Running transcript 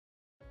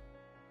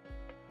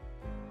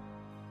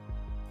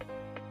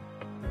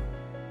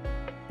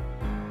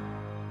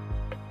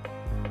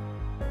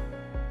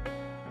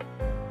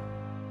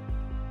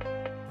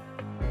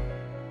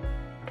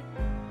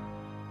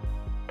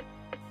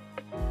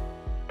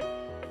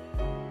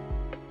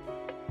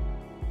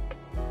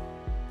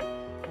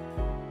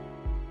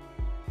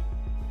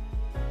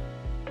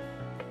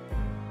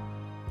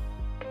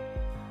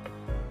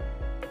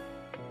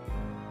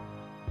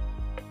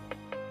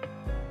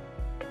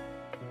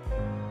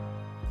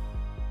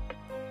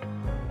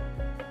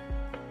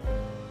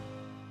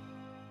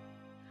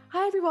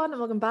everyone,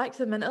 and welcome back to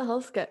the Mental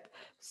Health Skip.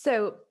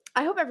 So,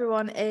 I hope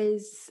everyone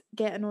is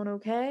getting on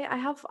okay. I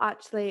have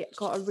actually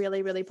got a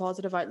really, really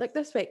positive outlook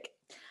this week.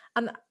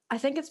 And I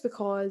think it's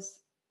because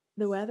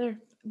the weather,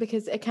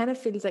 because it kind of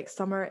feels like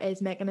summer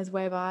is making its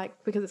way back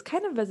because it's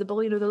kind of visible,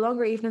 the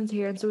longer evenings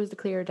here and so is the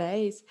clear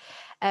days.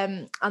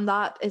 And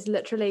that is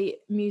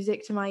literally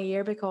music to my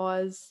ear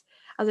because,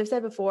 as I've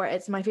said before,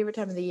 it's my favourite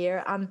time of the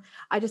year. And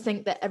I just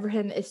think that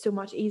everything is so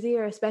much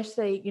easier,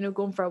 especially,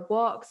 going for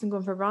walks and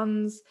going for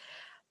runs.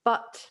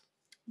 But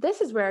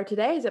this is where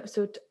today's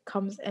episode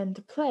comes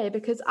into play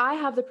because I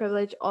have the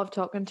privilege of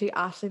talking to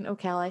Ashling O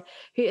Kelly,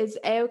 who is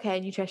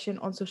AOK Nutrition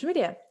on social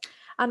media.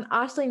 And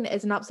Ashling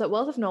is an absolute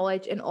wealth of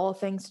knowledge in all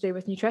things to do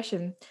with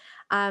nutrition.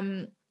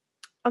 And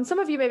some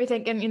of you may be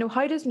thinking,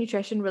 how does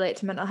nutrition relate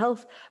to mental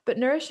health? But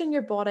nourishing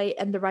your body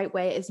in the right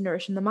way is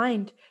nourishing the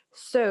mind.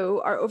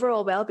 So our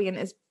overall well-being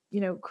is,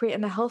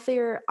 creating a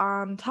healthier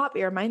and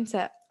happier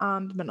mindset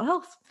and mental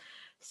health.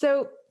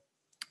 So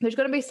there's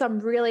going to be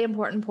some really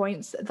important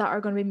points that are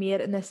going to be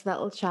made in this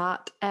little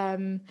chat.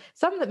 Some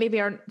that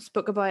maybe aren't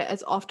spoke about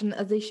as often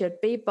as they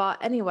should be.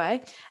 But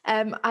anyway,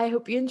 I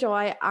hope you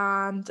enjoy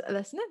and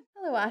listen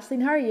in. Hello,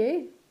 Ashling. How are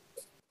you?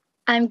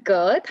 I'm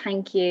good,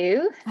 thank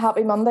you.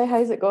 Happy Monday.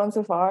 How's it going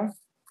so far?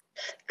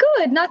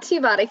 Good, not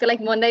too bad. I feel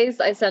like Mondays,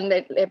 I said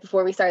it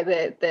before we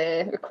started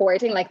the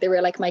recording, like they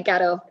were like my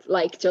get up,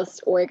 like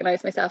just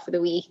organize myself for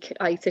the week.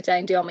 I sit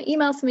down, do all my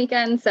emails for the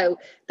weekend. So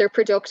they're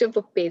productive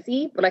but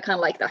busy, but I kind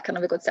of like that kind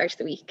of a good start to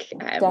the week to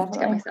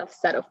get myself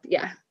set up.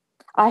 Yeah.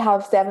 I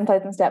have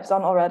 7,000 steps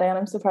on already and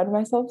I'm so proud of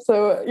myself.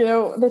 So,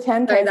 the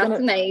 10K that's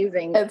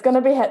amazing. It's going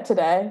to be hit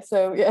today.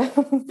 So, yeah.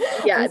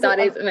 Yeah, that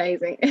is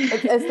amazing.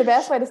 It's the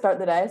best way to start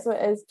the day. So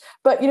it is.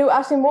 But,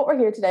 actually what we're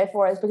here today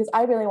for is because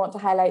I really want to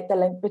highlight the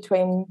link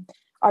between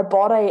our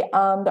body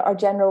and our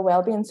general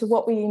well-being. So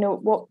what we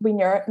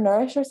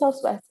nourish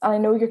ourselves with. And I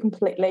know you're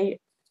completely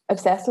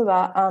obsessed with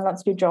that and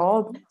that's your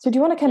job. So do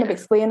you want to kind of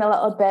explain a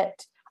little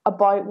bit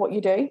about what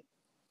you do?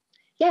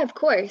 Yeah, of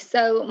course.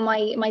 So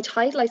my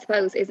title, I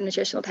suppose, is a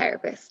nutritional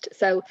therapist.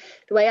 So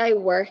the way I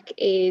work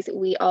is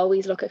we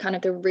always look at kind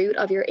of the root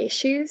of your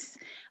issues.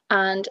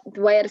 And the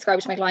way I describe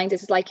it to my clients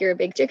is like you're a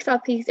big jigsaw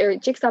piece or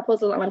jigsaw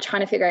puzzle, and I'm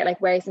trying to figure out like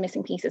where's the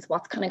missing pieces,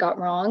 what's kind of got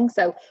wrong.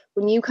 So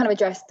when you kind of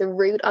address the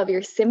root of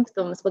your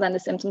symptoms, well, then the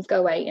symptoms go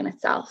away in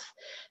itself.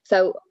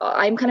 So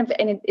I'm kind of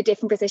in a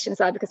different position as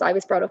well because I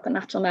was brought up in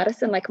natural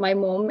medicine. Like my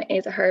mum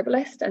is a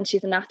herbalist and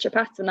she's a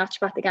naturopath. So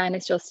naturopath again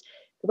is just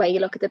the way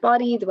you look at the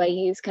body, the way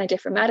you use kind of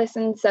different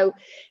medicines. So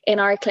in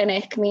our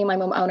clinic, me and my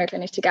mum own our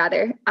clinic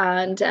together,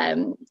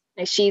 and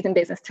she's in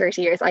business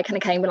 30 years. I kind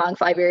of came along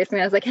 5 years and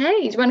I was like, hey,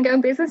 do you want to go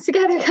in business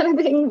together kind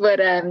of thing? But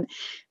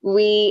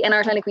we, in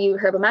our clinic, we use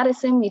herbal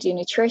medicine, we do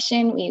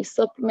nutrition, we use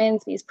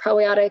supplements, we use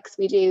probiotics,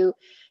 we do,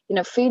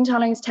 food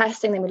intolerance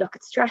testing, then we look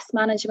at stress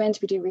management,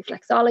 we do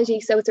reflexology.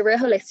 So it's a real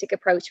holistic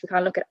approach. We kind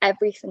of look at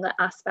every single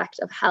aspect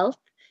of health.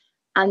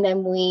 And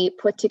then we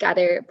put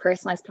together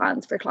personalized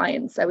plans for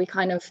clients. So we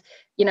kind of,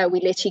 we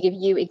literally give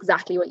you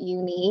exactly what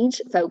you need,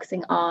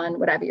 focusing on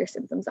whatever your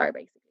symptoms are,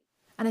 basically.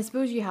 And I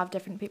suppose you have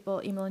different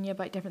people emailing you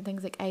about different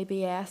things like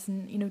ABS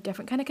and,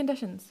 different kind of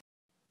conditions.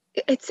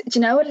 Do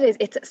you know what it is?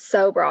 It's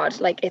so broad.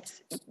 Like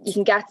you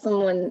can get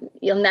someone,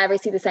 you'll never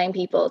see the same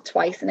people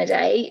twice in a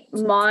day.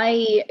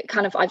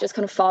 I've just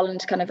kind of fallen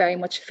into kind of very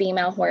much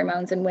female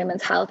hormones and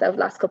women's health over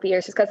the last couple of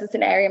years, just because it's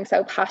an area I'm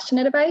so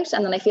passionate about.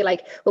 And then I feel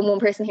like when one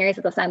person hears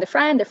it, they'll send a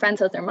friend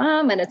tells their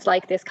mom, and it's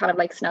like this kind of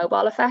like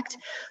snowball effect.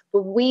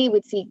 But we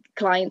would see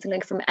clients and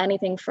like from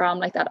anything from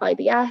like that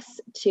IBS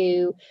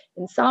to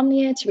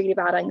insomnia to really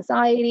bad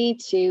anxiety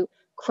to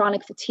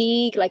chronic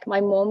fatigue. Like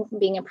my mum, from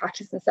being in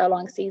practice for so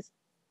long, sees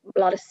a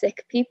lot of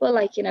sick people,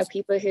 like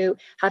people who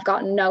have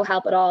gotten no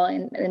help at all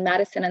in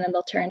medicine, and then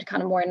they'll turn to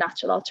kind of more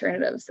natural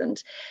alternatives.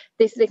 And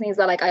this is the things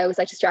that like I always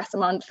like to stress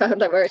them on the phone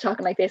that we're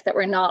talking like this, that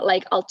we're not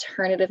like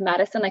alternative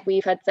medicine. Like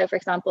we've had, so for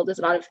example, there's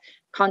a lot of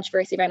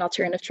controversy around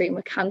alternative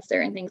treatment with cancer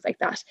and things like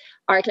that.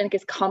 Our clinic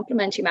is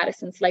complementary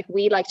medicine. So like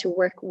we like to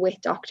work with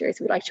doctors,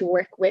 we like to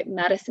work with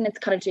medicine. It's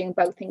kind of doing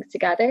both things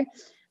together.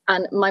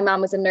 And my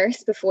mom was a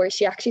nurse before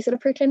she actually set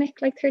up her clinic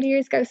like 30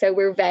 years ago. So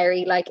we're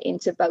very like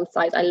into both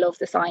sides. I love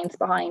the science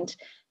behind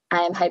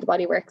how the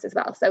body works as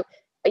well. So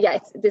yeah,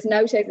 there's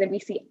no doubt that we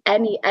see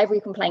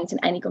every complaint and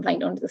any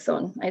complaint under the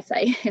sun, I'd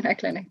say, in our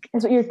clinic.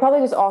 And so you're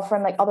probably just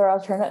offering like other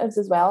alternatives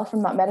as well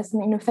from that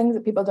medicine, things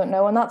that people don't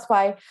know. And that's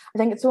why I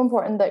think it's so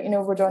important that,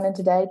 we're joining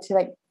today to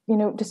like,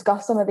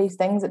 discuss some of these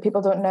things that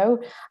people don't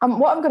know.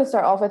 What I'm going to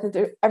start off with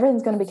is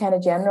everything's going to be kind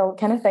of general,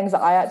 kind of things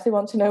that I actually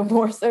want to know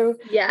more. So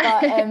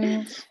yeah.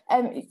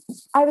 But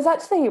I was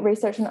actually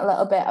researching a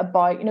little bit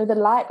about, the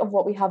lack of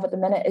what we have at the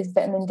minute is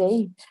vitamin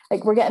D.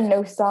 Like we're getting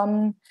no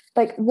sun.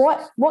 Like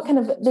what kind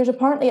of, there's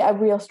apparently a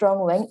real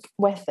strong link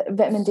with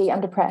vitamin D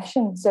and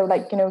depression. So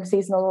like,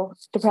 seasonal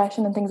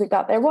depression and things like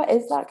that there. What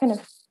is that kind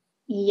of?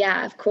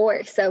 Yeah, of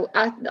course. So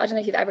I don't know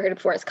if you've ever heard it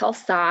before. It's called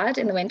SAD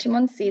in the winter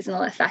months,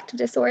 seasonal affective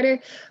disorder,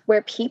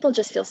 where people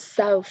just feel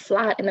so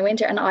flat in the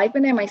winter. And I've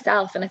been there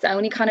myself. And it's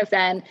only kind of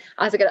then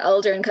as I got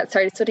older and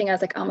started studying, I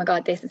was like, oh my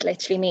God, this is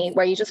literally me,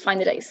 where you just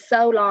find the day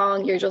so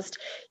long. You're just,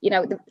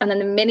 and then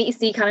the minute you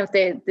see kind of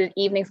the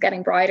evenings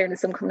getting brighter and the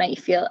sun coming out, you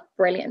feel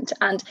brilliant.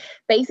 And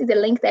basically the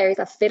link there is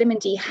that vitamin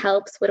D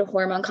helps with a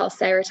hormone called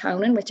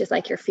serotonin, which is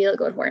like your feel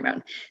good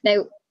hormone.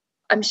 Now,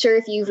 I'm sure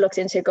if you've looked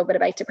into a good bit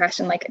about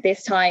depression, like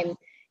this time,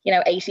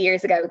 80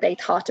 years ago, they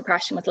thought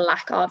depression was a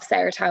lack of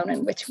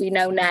serotonin, which we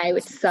know now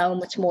it's so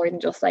much more than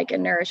just like a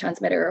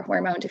neurotransmitter or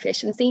hormone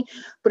deficiency.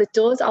 But it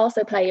does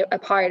also play a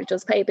part, it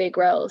does play a big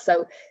role.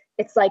 So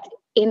it's like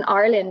in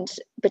Ireland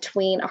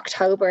between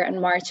October and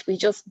March, we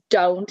just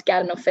don't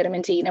get enough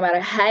vitamin D, no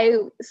matter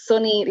how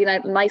sunny,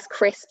 nice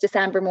crisp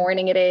December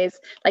morning it is.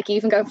 Like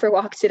even going for a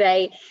walk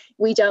today,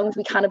 we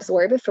can't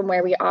absorb it from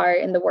where we are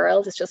in the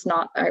world. It's just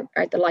not,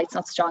 the light's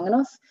not strong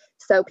enough.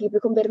 So people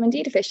become vitamin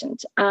D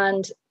deficient.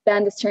 And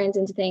then this turns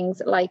into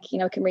things like,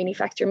 can really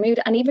affect your mood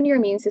and even your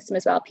immune system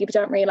as well. People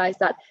don't realize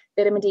that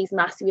vitamin D is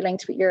massively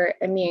linked with your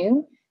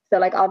immune. So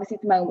like obviously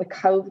at the moment with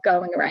COVID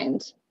going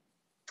around,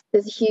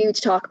 there's a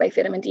huge talk about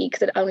vitamin D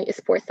because it only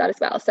supports that as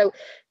well. So,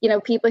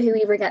 people who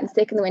either getting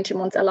sick in the winter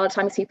months, a lot of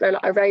times people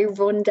are very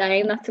run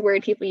down. That's the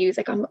word people use,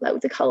 like I'm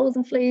loads of colds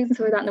and flus and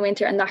so like that in the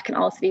winter. And that can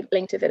also be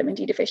linked to vitamin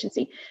D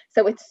deficiency.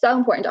 So it's so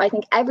important. I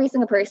think every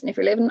single person, if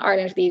you're living in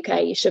Ireland or the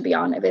UK, you should be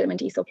on a vitamin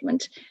D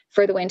supplement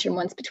for the winter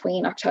months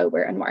between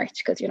October and March,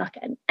 because you're not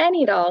getting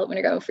any at all when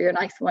you're going for your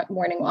nice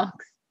morning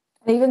walks.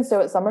 And even so,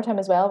 it's summertime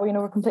as well, where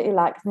we're completely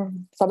lax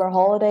from summer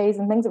holidays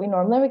and things that we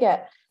normally would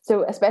get.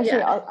 So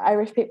especially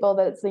Irish people,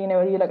 that's you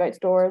look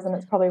outdoors and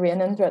it's probably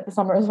raining throughout the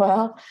summer as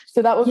well.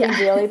 So that would be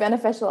really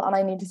beneficial, and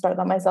I need to start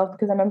that myself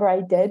because I remember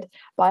I did,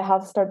 but I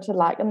have started to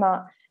lack in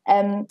that.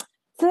 So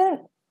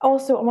then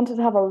also I wanted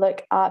to have a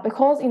look at,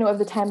 because of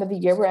the time of the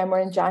year we're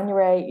in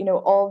January,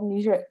 all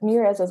New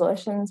Year's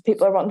resolutions,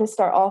 people are wanting to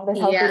start off this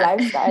healthy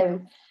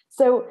lifestyle.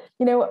 So,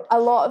 a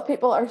lot of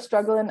people are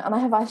struggling, and I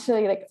have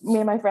actually, me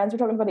and my friends were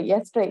talking about it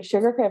yesterday,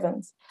 sugar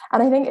cravings.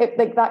 And I think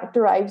that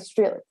derives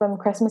straight from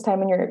Christmas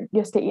time when you're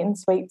used to eating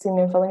sweets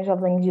and filling yourself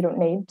with things you don't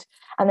need.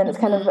 And then it's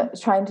kind of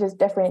trying to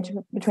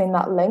differentiate between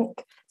that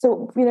link.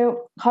 So,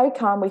 how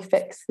can we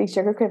fix these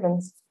sugar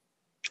cravings?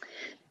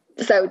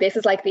 So this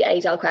is like the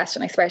age-old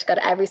question. I swear to God,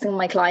 every single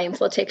one of my clients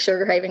will take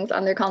sugar cravings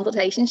on their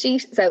consultation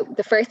sheet. So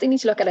the first thing you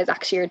need to look at is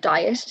actually your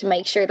diet, to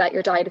make sure that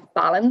your diet is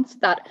balanced,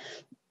 that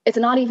it's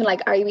not even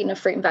like, are you eating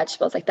fruit and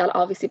vegetables? Like that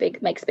obviously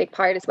makes a big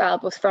part as well.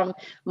 But from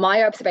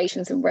my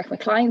observations and working with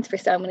clients for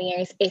so many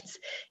years,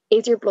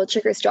 is your blood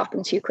sugars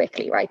dropping too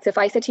quickly, right? So if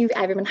I said to you, have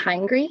you ever been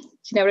hungry? Do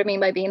you know what I mean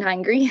by being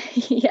hungry?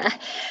 Yeah.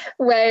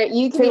 Where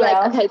you can be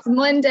like, okay, it's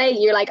Monday.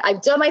 You're like,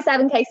 I've done my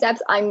 7K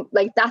steps. I'm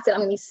like, that's it.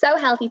 I'm going to be so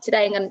healthy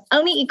today. I'm going to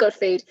only eat good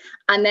food.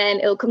 And then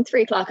it'll come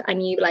 3:00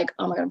 and you like,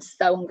 oh my God, I'm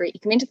so hungry. You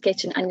come into the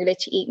kitchen and you're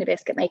literally eating a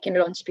biscuit, making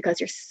your lunch because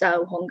you're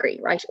so hungry,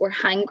 right? Or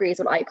hangry is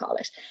what I call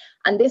it.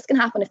 And this can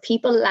happen if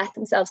people let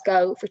themselves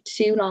go for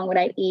too long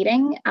without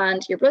eating,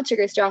 and your blood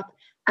sugars drop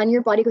and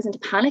your body goes into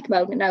panic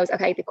mode and it knows,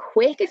 okay, the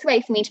quickest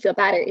way for me to feel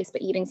better is by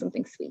eating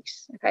something sweet.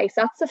 Okay, so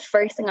that's the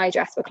first thing I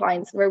address with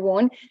clients. Number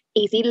one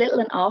is eat little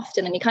and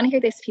often. And you kind of hear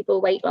this, people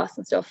weight loss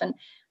and stuff. And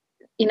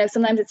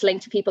sometimes it's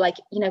linked to people like,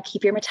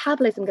 keep your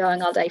metabolism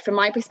going all day. From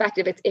my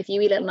perspective, it's if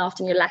you eat little and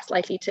often, you're less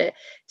likely to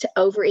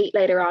overeat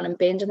later on and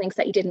binge on things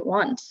that you didn't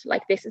want.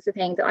 Like this is the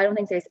thing that I don't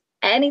think there's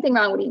anything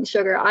wrong with eating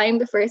sugar. I'm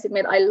the first to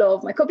admit I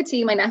love my cup of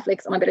tea, my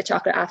Netflix, and my bit of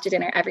chocolate after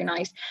dinner every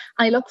night.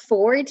 And I look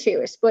forward to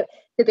it. But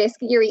the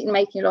biscuit you're eating,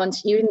 making your lunch,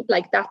 you didn't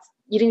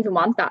even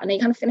want that. And then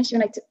you kind of finish, you're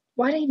like,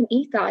 why did I even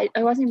eat that?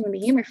 I wasn't even in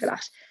the humor for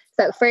that.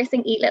 So first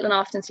thing, eat little and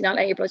often so you not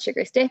let your blood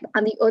sugar dip.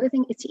 And the other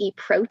thing is to eat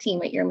protein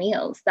with your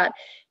meals. That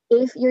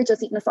if you're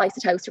just eating a slice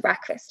of toast for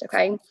breakfast,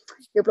 okay,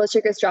 your blood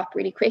sugars drop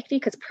really quickly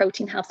because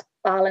protein helps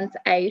balance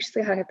out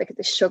the kind of like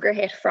the sugar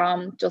hit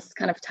from just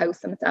kind of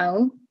toast on its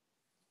own.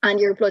 And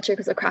your blood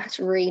sugars will crash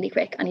really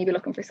quick and you'll be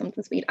looking for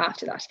something sweet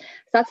after that. So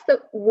that's the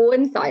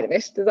one side of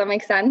it. Does that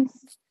make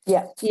sense?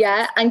 Yeah.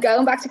 Yeah. And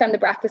going back to kind of the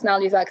breakfast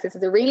analogy as well, because this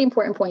is a really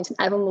important point and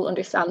everyone will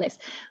understand this.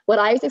 What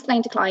I was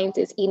explaining to clients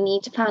is you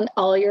need to plan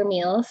all your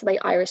meals the way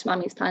Irish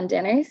mummies plan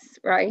dinners,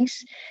 right?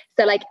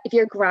 So like if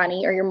your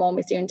granny or your mum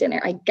is doing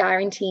dinner, I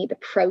guarantee the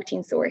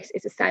protein source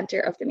is the center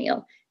of the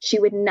meal. She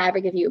would never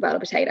give you a bowl of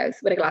potatoes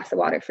with a glass of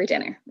water for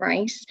dinner,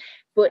 right?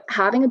 But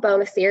having a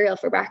bowl of cereal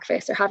for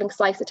breakfast or having a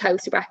slice of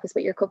toast for breakfast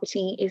with your cup of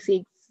tea is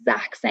the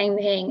exact same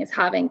thing as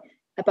having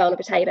a bowl of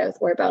potatoes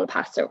or a bowl of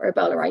pasta or a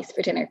bowl of rice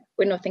for dinner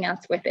with nothing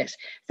else with it.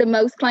 So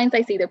most clients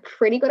I see, they're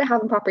pretty good at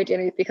having proper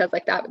dinners because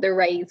like that, they're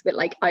raised with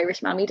like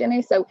Irish mammy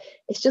dinners. So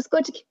it's just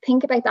good to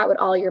think about that with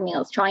all your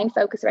meals. Try and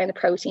focus around the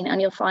protein and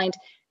you'll find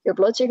your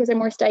blood sugars are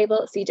more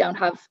stable, so you don't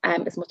have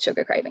as much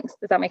sugar cravings.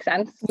 Does that make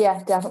sense?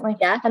 Yeah, definitely.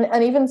 Yeah.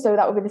 And even so,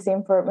 that would be the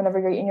same for whenever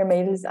you're eating your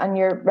meals and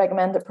you're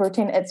recommended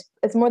protein.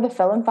 It's more the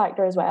filling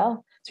factor as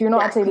well. So you're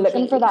not actually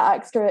looking for that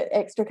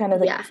extra kind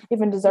of like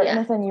even dessert or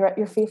anything.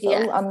 You're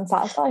full and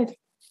satisfied.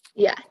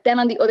 Yeah. Then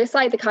on the other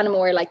side, the kind of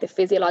more like the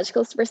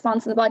physiological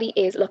response in the body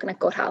is looking at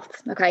gut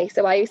health. Okay.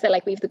 So I always say,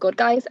 like, we have the good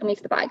guys and we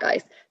have the bad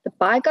guys. The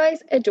bad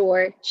guys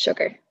adore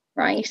sugar,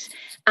 right?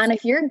 And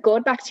if your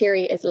good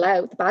bacteria is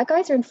low, the bad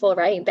guys are in full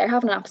reign. They're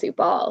having an absolute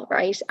ball,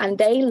 right? And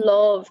they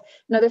love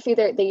another food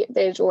they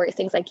adore is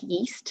things like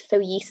yeast. So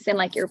yeast is in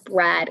like your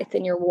bread, it's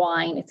in your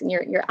wine, it's in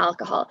your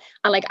alcohol.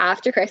 And like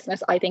after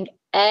Christmas, I think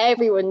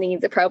everyone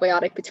needs a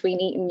probiotic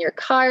between eating your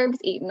carbs,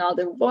 eating all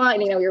the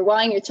wine, your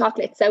wine, your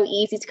chocolate. It's so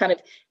easy to kind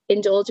of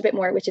indulge a bit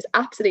more, which is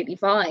absolutely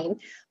fine.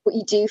 But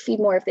you do feed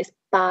more of this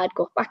bad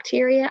gut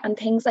bacteria, and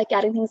things like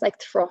getting things like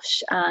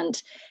thrush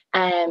and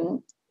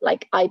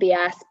like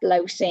IBS,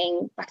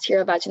 bloating,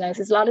 bacterial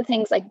vaginosis, a lot of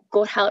things like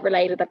gut health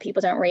related that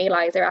people don't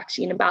realize are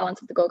actually in a balance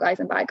with the good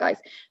guys and bad guys.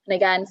 And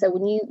again, so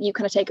when you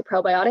kind of take a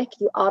probiotic,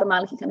 you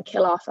automatically kind of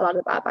kill off a lot of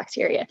the bad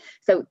bacteria.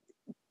 So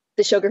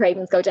the sugar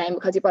cravings go down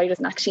because your body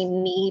doesn't actually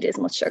need as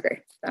much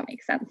sugar. If that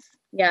makes sense.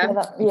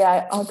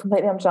 Yeah, I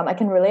completely understand. I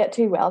can relate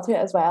too well to it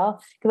as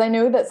well, because I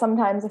know that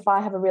sometimes if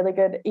I have a really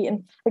good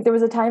eating, like there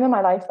was a time in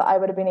my life that I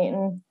would have been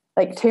eating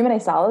like too many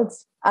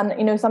salads,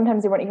 and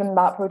sometimes they weren't even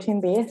that protein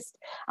based,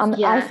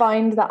 and I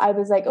find that I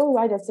was like, oh,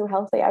 I did so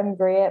healthy, I'm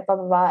great, blah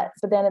blah blah,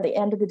 but then at the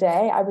end of the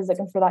day I was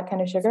looking for that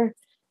kind of sugar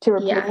to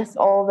replace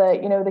all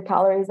the the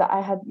calories that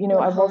I had,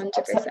 I wasn't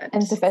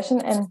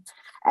insufficient in.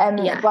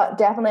 But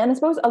definitely, and I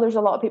suppose there's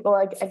a lot of people,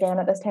 like, again,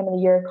 at this time of the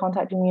year,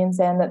 contacting me and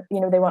saying that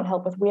they want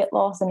help with weight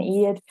loss and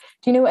aid.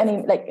 Do you know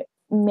any like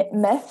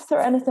myths or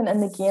anything in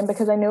the game?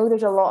 Because I know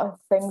there's a lot of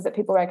things that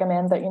people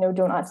recommend that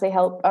don't actually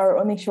help, or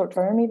only short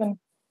term even.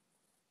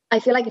 I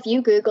feel like if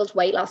you Googled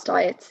weight loss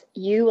diets,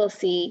 you will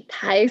see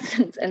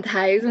thousands and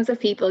thousands of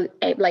people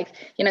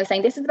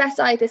saying this is the best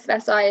diet, this is the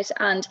best diet.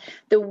 And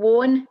the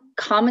one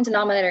common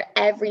denominator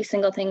every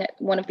single thing that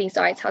one of these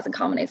diets has in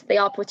common is they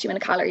all put you in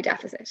a calorie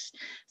deficit.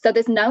 So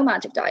there's no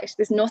magic diet.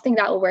 There's nothing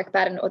that will work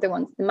better than other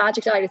ones. The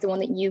magic diet is the one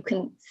that you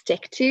can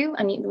stick to,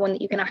 and the one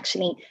that you can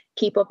actually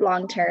keep up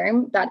long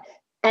term, that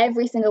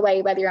every single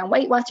way, whether you're on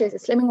Weight Watchers, a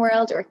Slimming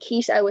World, or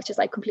keto, which is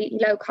like completely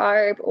low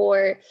carb,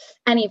 or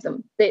any of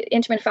them. The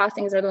intermittent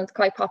fasting is another one that's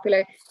quite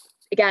popular.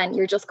 Again,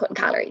 you're just cutting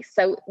calories.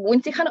 So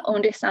once you kind of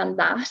understand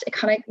that, it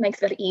kind of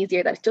makes it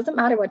easier that it doesn't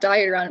matter what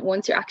diet you're on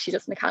once you're actually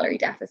just in a calorie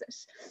deficit.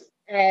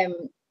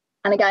 And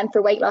again,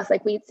 for weight loss,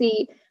 like we'd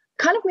see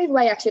kind of move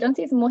away. Actually, I don't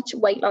see as much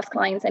weight loss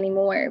clients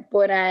anymore,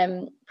 but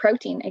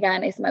protein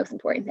again is the most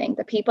important thing.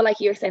 That people like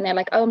you are saying, they're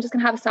like, oh, I'm just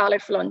gonna have a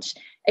salad for lunch.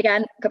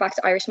 Again, go back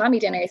to Irish mommy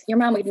dinners. Your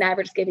mom would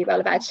never just give you a bowl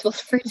of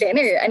vegetables for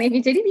dinner, and if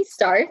you did, you'd be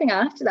starving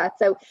after that.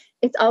 So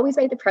it's always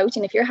about the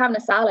protein. If you're having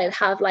a salad,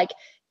 have like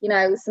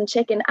some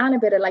chicken and a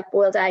bit of like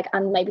boiled egg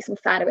and maybe some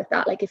feta with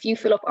that. Like if you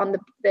fill up on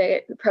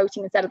the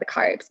protein instead of the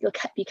carbs, you'll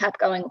be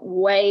kept going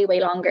way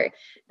longer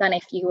than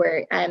if you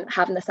were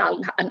having the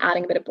salad and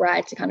adding a bit of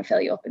bread to kind of fill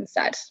you up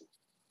instead.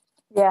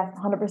 Yeah,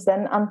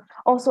 100%. And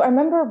also I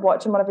remember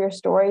watching one of your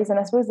stories, and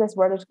I suppose this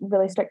word is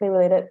really strictly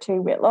related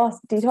to weight loss,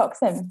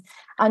 detoxing.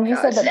 And you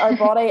said that our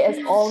body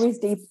is always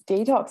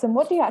detoxing.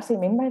 What do you actually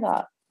mean by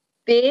that?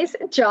 This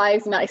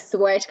drives me, I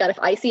swear to God, if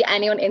I see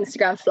anyone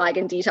Instagram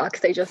flagging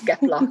detox, they just get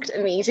blocked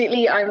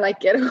immediately. I'm like,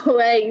 get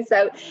away.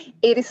 So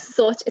it's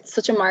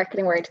such a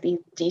marketing word, the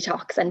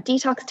detox and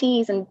detox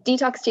teas and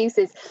detox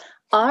juices.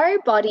 Our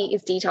body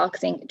is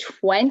detoxing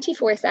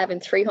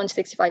 24/7,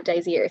 365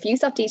 days a year. If you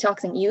stop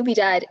detoxing, you'll be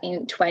dead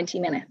in 20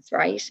 minutes,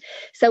 right?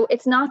 So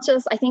it's not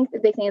just, I think the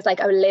big thing is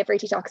like our liver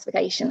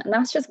detoxification, and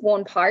that's just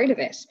one part of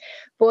it.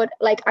 But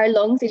like our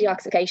lungs are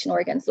detoxification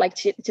organs. Like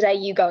today,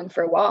 you going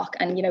for a walk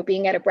and,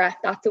 being out of breath,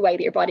 that's the way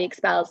that your body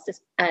expels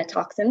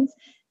toxins.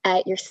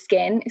 Your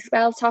skin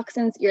expels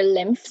toxins, your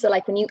lymph. So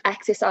like when you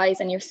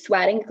exercise and you're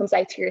sweating, it comes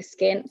out through your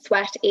skin.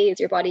 Sweat is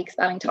your body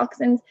expelling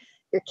toxins.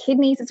 Your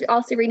kidneys is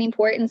also really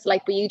important. So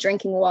like by you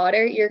drinking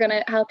water, you're going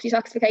to help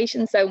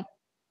detoxification. So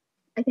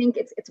I think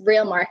it's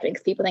real marketing,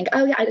 because people think,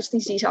 oh yeah, I just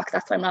need to detox,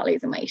 that's why I'm not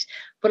losing weight.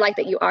 But like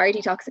that you are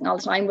detoxing all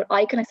the time. What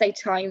I kind of say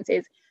to times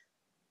is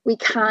we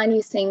can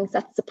use things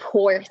that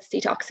support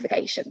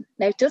detoxification.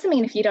 Now, it doesn't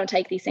mean if you don't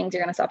take these things,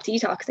 you're going to stop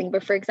detoxing.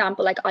 But for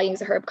example, like I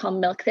use a herb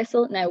called milk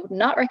thistle. Now, I would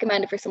not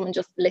recommend it for someone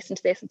just listen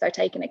to this and start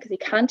taking it, because you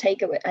can't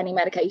take it with any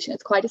medication.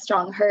 It's quite a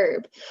strong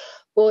herb.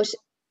 But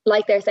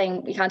like they're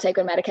saying, we can't take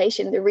on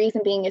medication. The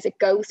reason being is it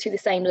goes through the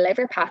same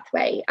liver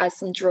pathway as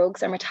some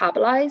drugs are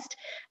metabolized.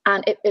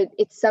 And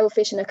it's so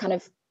efficient at kind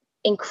of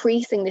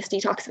increasing this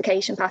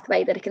detoxification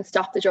pathway that it can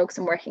stop the drugs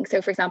from working. So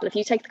for example, if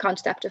you take the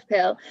contraceptive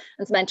pill and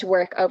it's meant to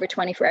work over a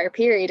 24-hour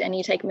period, and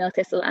you take milk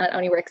thistle and it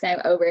only works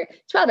out over a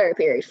 12-hour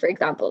period, for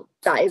example,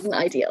 that isn't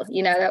ideal,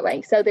 that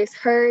way. So there's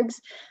herbs,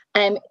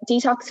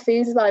 detox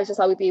foods as well. I just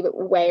always be a bit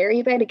wary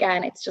about.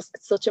 Again, it's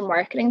such a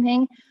marketing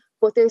thing.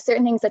 But there's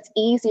certain things that's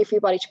easier for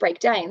your body to break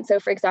down. So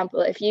for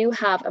example, if you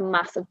have a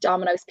massive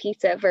Domino's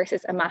pizza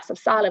versus a massive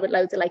salad with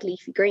loads of like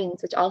leafy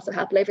greens, which also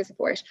help liver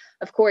support,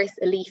 of course,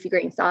 a leafy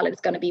green salad is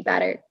going to be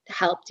better to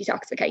help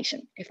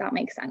detoxification, if that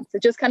makes sense. So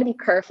just kind of be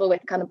careful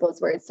with kind of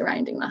buzzwords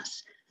surrounding that.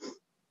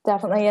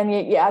 Definitely. And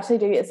you actually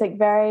do. It's like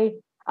very,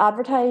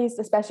 advertised,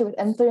 especially with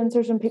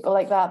influencers and people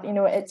like that. You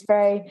know, it's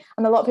very,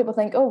 and a lot of people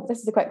think, oh, this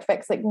is a quick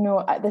fix, like, you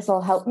know, this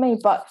will help me,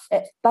 but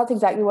that's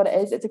exactly what it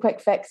is. It's a quick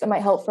fix. It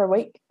might help for a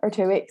week or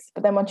 2 weeks,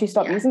 but then once you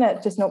stop using it,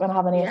 it's just not going to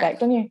have any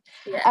effect on you.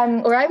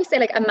 Or I would say,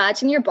 like,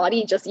 imagine your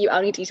body just, you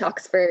only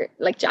detox for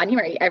like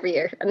January every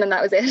year, and then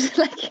that was it.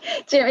 Like,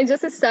 do you know, it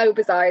just is so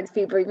bizarre.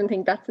 People even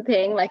think that's the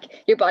thing,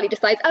 like your body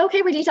decides,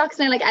 okay, we're detoxing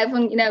now, like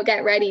everyone, you know,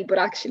 get ready, but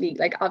actually,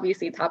 like,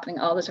 obviously it's happening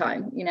all the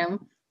time, you know.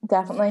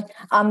 Definitely.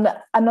 And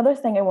another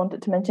thing I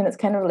wanted to mention, it's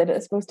kind of related, I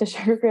suppose, to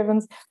sugar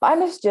cravings, but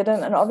I'm a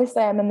student, and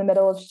obviously I'm in the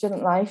middle of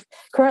student life.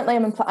 Currently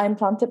I'm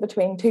planted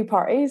between 2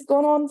 parties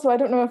going on, so I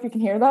don't know if you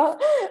can hear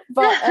that,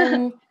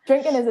 but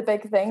drinking is a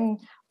big thing.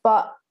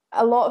 But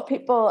a lot of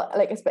people,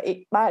 like,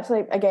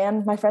 actually,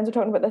 again, my friends were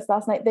talking about this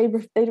last night, they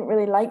don't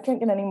really like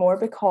drinking anymore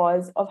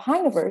because of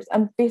hangovers,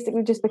 and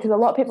basically just because a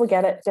lot of people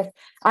get it.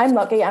 I'm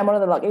lucky, I'm one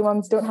of the lucky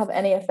ones, don't have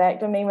any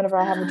effect on me whenever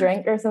I have a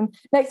drink or something.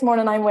 Next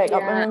morning I wake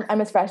up and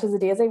I'm as fresh as a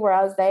daisy,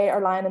 whereas they are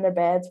lying in their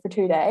beds for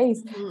 2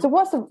 days. So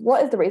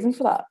what is the reason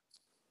for that?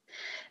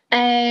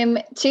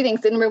 2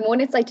 things. Number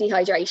one, it's like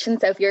dehydration.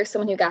 So if you're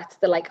someone who gets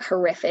the like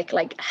horrific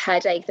like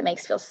headache that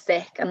makes you feel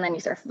sick and then you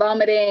start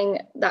vomiting,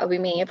 that would be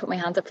me. I put my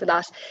hands up for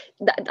that.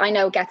 I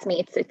know it gets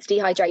me. It's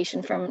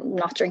dehydration from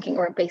not drinking,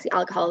 or basically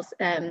alcohol's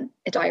a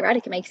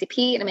diuretic. It makes you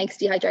pee and it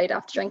makes you dehydrated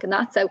after drinking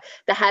that. So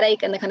the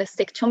headache and the kind of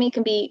sick tummy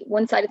can be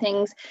one side of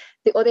things.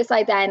 The other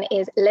side then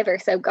is liver.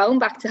 So going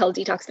back to the whole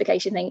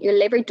detoxification thing, your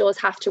liver does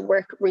have to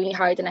work really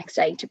hard the next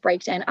day to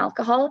break down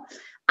alcohol.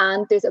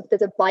 And there's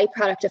a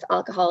byproduct of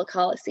alcohol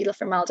called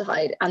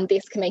acetylformaldehyde, and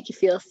this can make you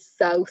feel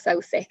so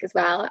sick as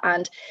well.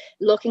 And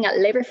looking at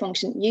liver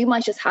function, you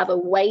might just have a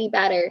way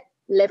better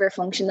liver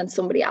function than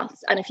somebody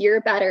else. And if you're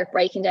better at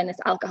breaking down this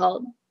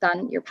alcohol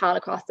than your pal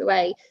across the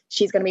way,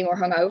 she's going to be more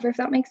hungover, if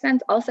that makes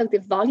sense. Also, the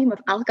volume of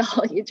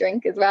alcohol you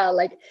drink as well.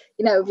 Like,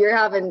 you know, if you're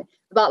having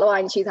a bottle of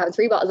wine, she's having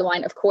 3 bottles of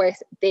wine, of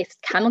course, this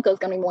chemical is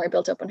going to be more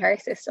built up in her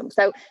system.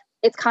 So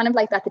it's kind of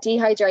like that, the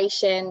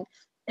dehydration,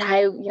 how,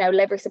 you know,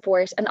 liver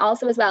support, and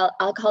also as well,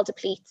 alcohol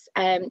depletes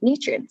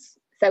nutrients.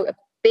 So a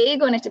big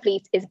one it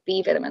depletes is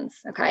B vitamins.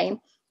 Okay.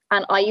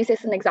 And I use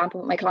this as an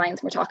example with my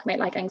clients when we're talking about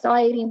like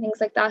anxiety and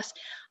things like that.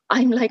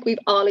 I'm like, we've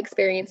all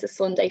experienced a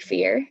Sunday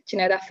fear. Do you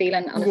know that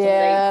feeling on a Sunday?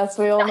 Yes,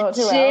 we all know it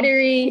too well.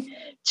 Jittery,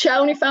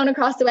 throwing your phone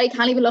across the way,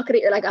 can't even look at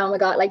it. You're like, oh my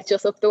God, like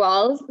just up the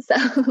walls. So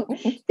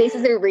this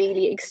is a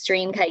really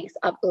extreme case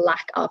of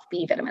lack of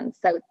B vitamins.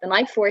 So the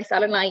night before,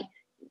 Saturday night,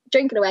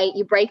 drinking away,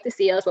 you break the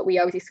seal is what we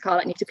always used to call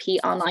it, and you have to pee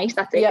all night.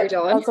 That's it, you're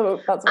done. That's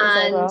what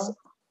and well.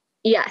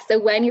 Yeah, so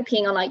when you're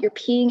peeing all night, you're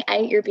peeing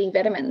out your B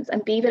vitamins.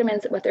 And B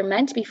vitamins, what they're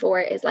meant to be for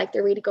is like,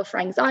 they're really good for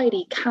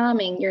anxiety,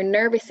 calming your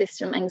nervous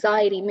system,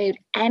 anxiety, mood,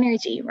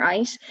 energy,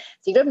 right? So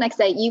you go up the next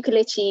day, you could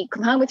literally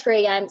come home at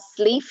 3 a.m,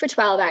 sleep for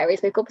 12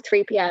 hours, wake up at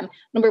 3 p.m.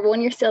 Number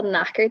one, you're still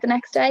knackered the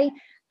next day.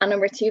 And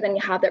number two, then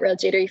you have that real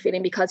jittery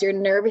feeling because your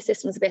nervous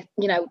system's a bit,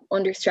 you know,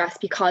 under stress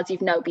because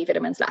you've no B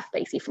vitamins left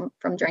basically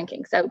from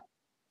drinking. So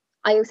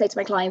I always say to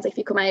my clients, if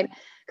you come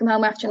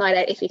home after a night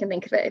out, if you can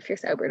think of it, if you're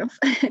sober enough,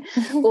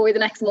 or the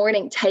next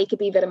morning, take a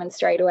B vitamin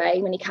straight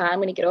away when you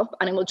can, when you get up,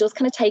 and it will just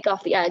kind of take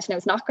off the edge. Now,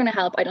 it's not going to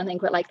help, I don't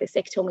think, with like the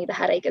sick tummy, the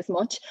headache as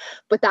much,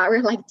 but that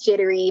were like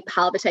jittery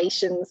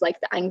palpitations, like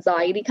the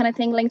anxiety kind of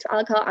thing linked to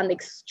alcohol, and the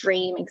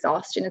extreme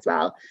exhaustion as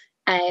well.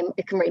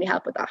 It can really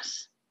help with that.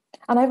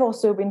 And I've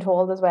also been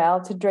told as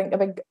well to drink a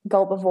big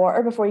gulp of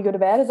water before you go to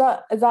bed. Is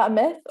that a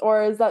myth,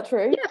 or is that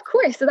true? Yeah, of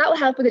course. So that will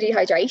help with the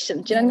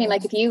dehydration. Do you know what I mean?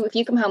 Like if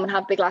you come home and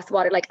have a big glass of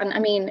water, like, and I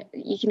mean,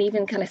 you can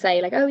even kind of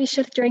say like, oh, you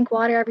should drink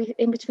water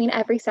in between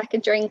every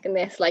second drink and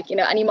this, like, you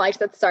know, and you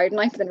might at the start of the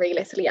night, but then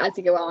realistically, as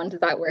you go on,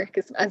 does that work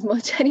as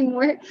much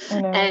anymore?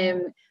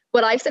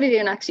 What I've started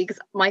doing actually,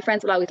 because my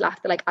friends will always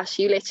laugh, they're like, Ash,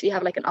 you literally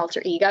have like an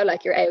alter ego,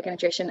 like you're out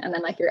nutrition, and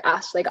then like you're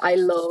Ash. Like, I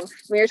love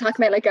when you're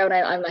talking about like going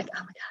out, I'm like, oh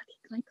my God,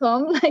 I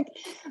come like,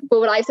 but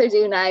what I start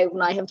doing now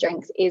when I have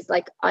drinks is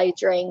like I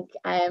drink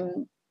I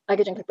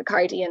could drink like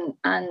Bacardi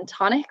and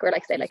tonic, or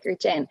like say like your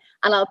gin,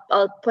 and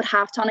I'll put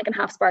half tonic and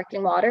half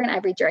sparkling water in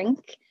every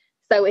drink,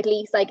 so at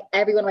least like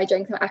every one of my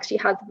drinks actually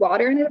has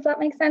water in it, if that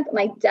makes sense. And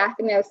I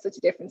definitely know it's such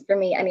a difference for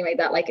me anyway,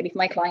 that like, and if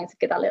my clients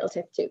get that little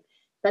tip too,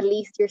 that at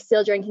least you're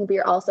still drinking but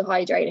you're also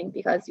hydrating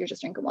because you're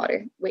just drinking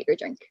water with your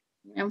drink.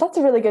 You know? That's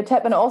a really good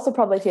tip, and it also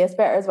probably tastes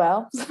better as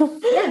well.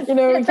 Yeah, you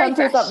know, you can't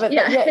taste that bit.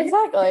 Yeah,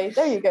 exactly.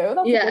 There you go.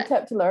 That's a good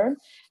tip to learn.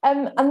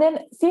 And then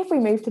see if we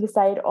move to the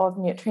side of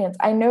nutrients.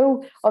 I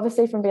know,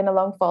 obviously, from being a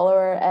long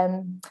follower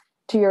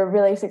to your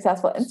really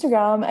successful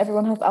Instagram,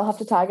 I'll have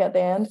to tag at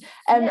the end.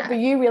 But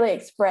you really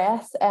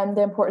express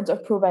the importance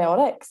of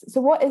probiotics.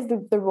 So what is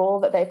the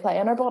role that they play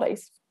in our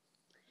bodies?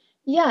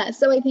 Yeah,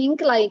 so I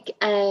think like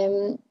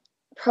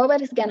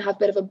probiotics again have a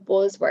bit of a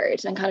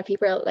buzzword, and kind of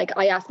people are like,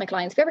 I ask my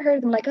clients, have you ever heard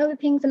of them? Like, oh, the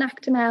things in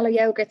Actimel or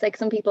yogurts, like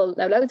some people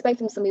know loads about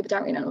them, some people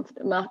don't really know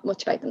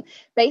much about them.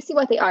 Basically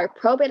what they are,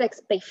 probiotics,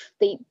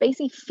 they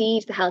basically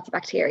feed the healthy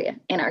bacteria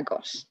in our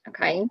gut.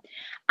 Okay.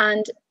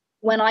 And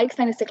when I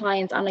explain this to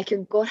clients, I'm like,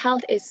 your gut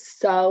health is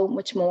so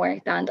much more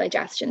than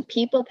digestion.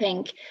 People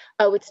think,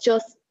 oh, it's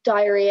just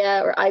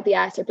diarrhea or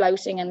IBS or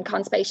bloating and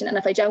constipation, and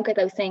if I don't get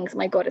those things,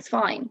 my gut is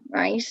fine,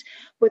 right?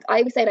 But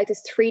I would say like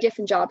there's 3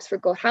 different jobs for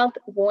gut health.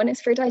 One is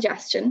for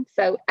digestion,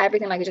 so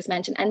everything like I just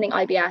mentioned, ending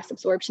IBS,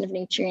 absorption of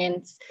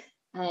nutrients,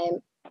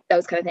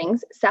 those kind of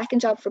things. Second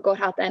job for gut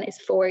health then is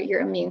for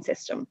your immune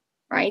system,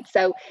 right?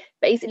 So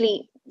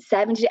basically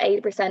 70 to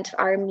 80% of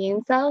our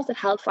immune cells that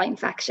help fight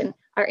infection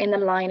are in the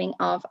lining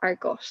of our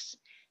gut.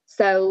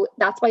 So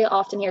that's why you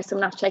often hear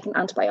someone have to take an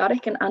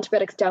antibiotic, and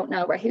antibiotics don't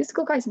know who's the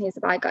good guys and who's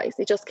the bad guys.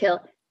 They just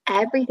kill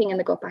everything in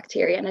the gut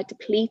bacteria, and it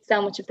depletes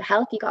so much of the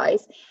healthy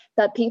guys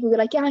that people be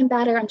like, yeah, I'm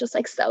better, I'm just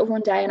like so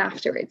run down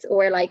afterwards,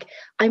 or like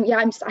I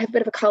have a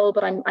bit of a cold,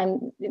 but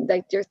I'm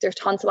like their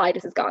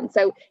tonsillitis is gone.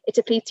 So it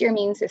depletes your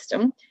immune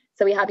system.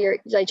 So we have your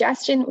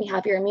digestion, we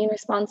have your immune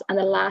response, and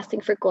the last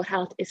thing for gut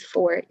health is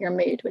for your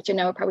mood, which I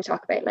know we'll probably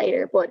talk about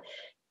later. But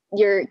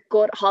your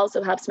gut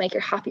also helps make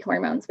your happy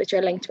hormones, which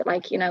are linked with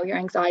like, your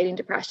anxiety and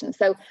depression.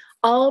 So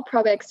all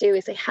probiotics do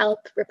is they help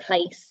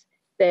replace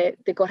the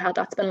gut health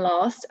that's been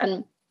lost.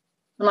 And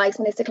when I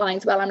explain this to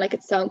clients, well, I'm like,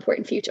 it's so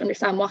important for you to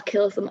understand what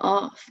kills them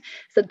off.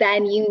 So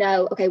then,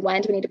 okay,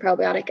 when do we need a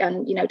probiotic?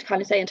 And, to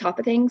kind of stay on top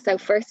of things. So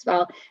first of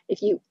all,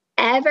 if you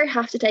ever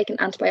have to take an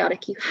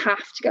antibiotic, you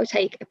have to go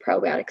take a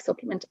probiotic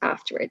supplement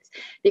afterwards,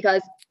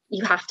 because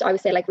you have to, I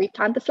would say, like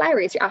replant the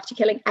flowers. You're after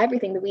killing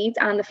everything, the weeds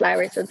and the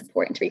flowers. So it's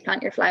important to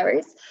replant your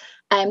flowers.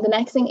 The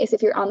next thing is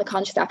if you're on the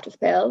contraceptive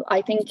pill.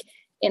 I think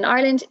in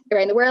Ireland,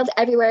 around the world,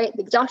 everywhere,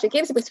 the doctor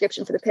gives a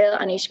prescription for the pill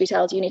and you should be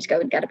told you need to go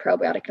and get a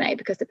probiotic now,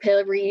 because the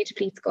pill really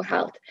depletes gut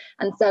health.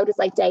 And so does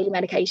like daily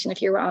medication.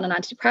 If you were on an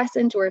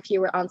antidepressant or if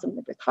you were on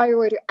something for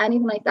thyroid or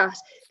anything like that,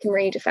 can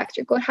really affect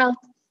your gut health.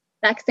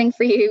 Next thing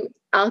for you,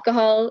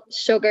 alcohol,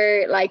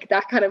 sugar, like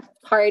that kind of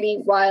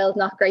party, wild,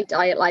 not great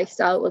diet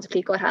lifestyle will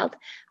deplete gut health.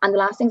 And the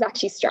last thing is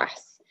actually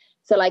stress.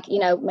 So like,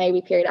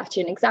 maybe period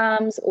after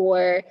exams,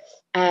 or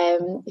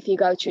if you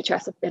go through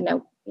stress of,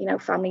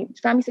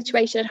 family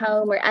situation at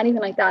home or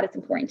anything like that, it's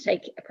important to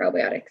take a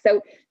probiotic.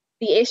 So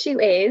the issue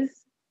is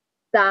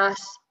that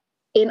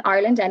in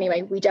Ireland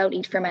anyway, we don't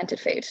eat fermented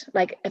food.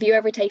 Like, have you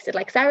ever tasted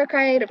like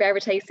sauerkraut? Have you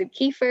ever tasted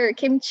kefir or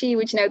kimchi?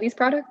 Would you know these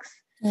products?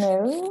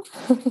 No.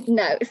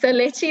 No. So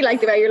literally,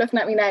 like the way you're looking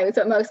at me now is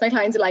what most of my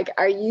clients are like,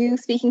 are you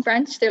speaking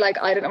French? They're like,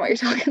 I don't know what you're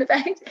talking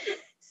about.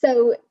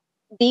 So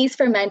these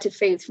fermented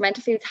foods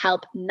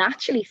help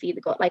naturally feed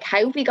the gut. Like,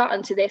 how have we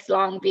gotten to this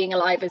long being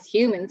alive as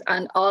humans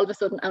and all of a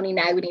sudden only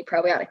now we need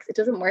probiotics? It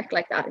doesn't work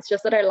like that. It's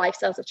just that our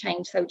lifestyles have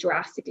changed so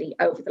drastically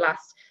over the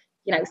last,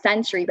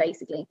 century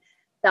basically,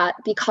 that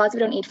because we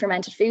don't eat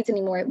fermented foods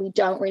anymore, we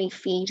don't really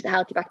feed the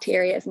healthy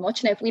bacteria as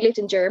much. Now, if we lived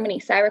in Germany,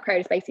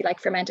 sauerkraut is basically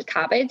like fermented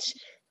cabbage.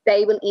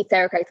 They will eat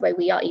sauerkraut the way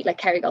we all eat like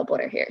Kerrygold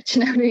butter here. Do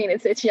you know what I mean?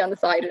 It's literally on the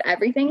side of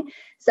everything.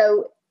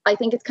 So I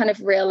think it's kind of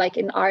real, like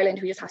in Ireland,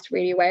 we just have to be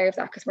really aware of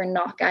that, because we're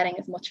not getting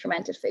as much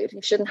fermented food.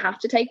 You shouldn't have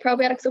to take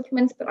probiotic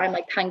supplements, but I'm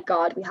like, thank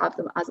God we have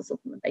them as a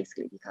supplement,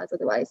 basically, because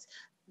otherwise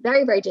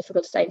very, very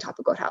difficult to stay on top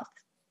of gut health.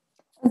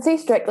 And say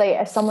strictly,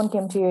 if someone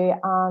came to you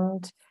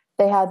and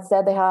they had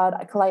said they had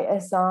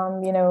colitis,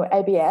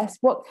 ABS,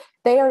 what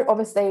they are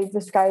obviously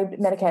prescribed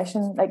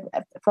medication like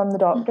from the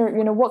doctor,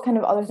 what kind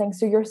of other things?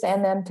 So you're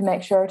saying then to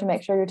make sure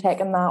you're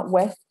taking that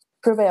with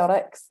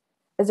probiotics.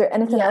 Is there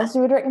anything else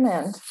you would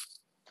recommend?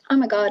 Oh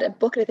my God, a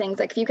bucket of things.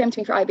 Like if you came to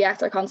me for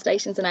IBS or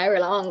consultations an hour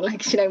long,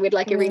 like, with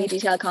like a really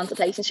detailed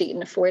consultation sheet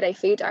and a 4-day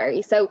food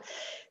diary. So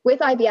with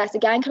IBS,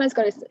 again, kind of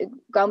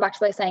going back to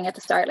what I was saying at the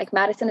start, like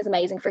medicine is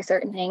amazing for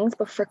certain things,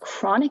 but for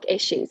chronic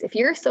issues, if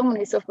you're someone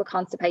who suffers with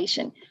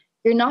constipation,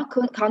 you're not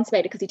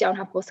constipated because you don't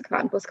have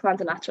Buscopan. Buscopan's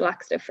a natural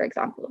laxative, for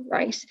example,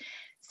 right?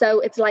 So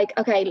it's like,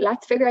 okay,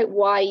 let's figure out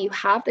why you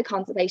have the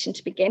constipation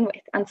to begin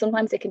with. And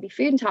sometimes it can be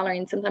food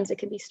intolerance, sometimes it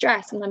can be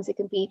stress, sometimes it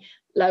can be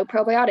low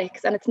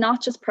probiotics. And it's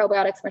not just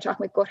probiotics, we're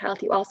talking about gut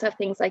health. You also have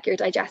things like your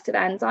digestive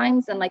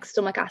enzymes and like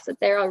stomach acid.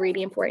 They're all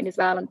really important as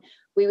well. And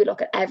we would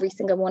look at every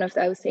single one of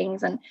those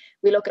things. And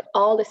we look at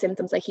all the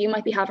symptoms. Like you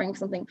might be having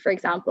something, for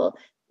example,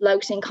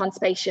 bloating,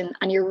 constipation,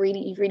 and you've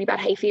really bad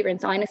hay fever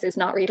and sinuses,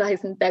 not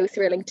realizing those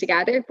two are linked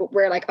together. But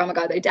we're like, oh my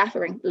God, they're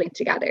definitely linked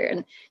together.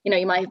 And,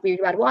 you might have really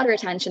bad water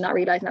retention, not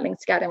realizing that linked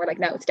together. And we're like,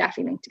 no, it's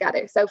definitely linked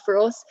together. So for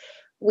us,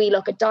 we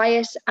look at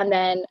diet. And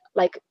then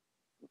like,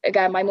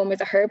 again, my mum was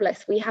a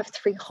herbalist. We have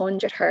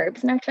 300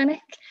 herbs in our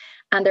clinic,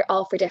 and they're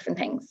all for different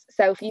things.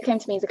 So if you came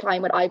to me as a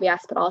client with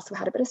IBS, but also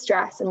had a bit of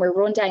stress and we're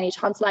run down, you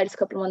tonsillitis a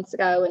couple of months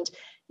ago and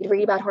you had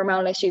really bad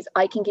hormonal issues,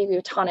 I can give you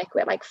a tonic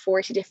with like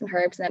 40 different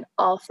herbs and then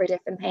all for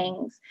different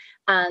things.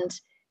 And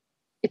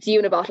it's you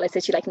in a bottle. I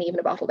said you like me in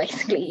a bottle,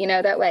 basically,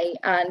 that way.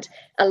 And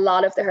a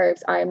lot of the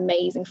herbs are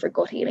amazing for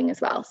gut healing as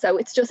well. So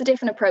it's just a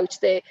different approach.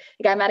 Again,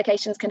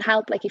 medications can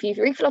help. Like if you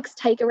have reflux,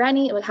 take a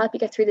Rennie, it will help you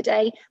get through the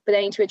day. But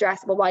then you need to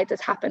address, well, why did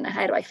this happen and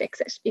how do I fix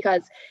it?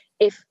 Because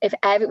if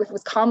it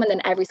was common,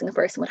 then every single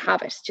person would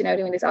have it. Do you know what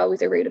I mean? There's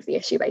always a root of the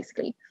issue,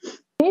 basically.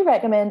 Can you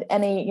recommend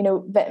any,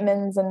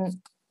 vitamins and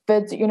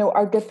foods,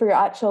 are good for your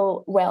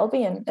actual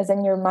well-being, as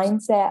in your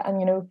mindset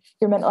and,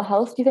 your mental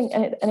health? Do you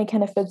think any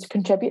kind of foods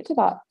contribute to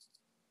that?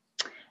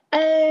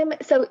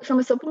 So from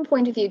a supplement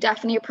point of view,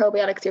 definitely your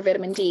probiotics, your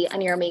vitamin D,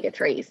 and your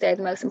omega-3s. They're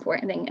the most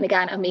important thing. And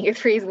again,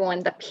 omega-3 is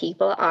one that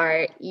people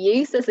are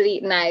useless at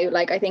eating now.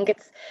 Like, I think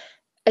it's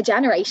a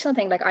generational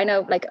thing. Like, I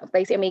know, like,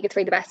 basically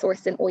omega-3, the best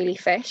source in oily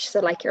fish,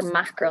 so like your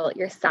mackerel,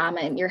 your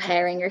salmon, your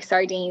herring, your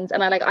sardines.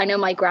 And I know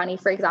my granny,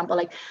 for example,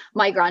 like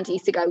my granny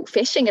used to go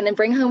fishing and then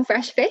bring home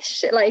fresh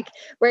fish, like,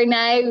 where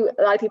now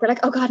a lot of people are like,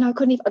 oh god, no, I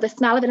couldn't even, the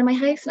smell of it in my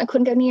house and I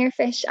couldn't go near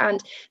fish.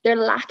 And they're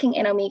lacking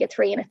in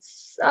omega-3, and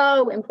it's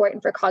so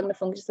important for cognitive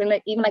function. So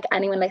like, even like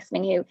anyone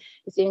listening who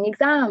is doing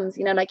exams,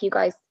 you know, like you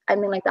guys,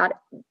 anything like that,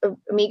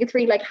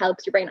 omega-3 like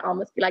helps your brain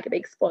almost be like a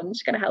big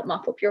sponge, kind of help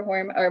mop up your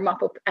hormone or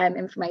mop up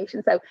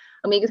information. So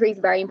omega-3 is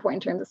very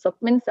important in terms of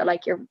supplements. So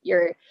like your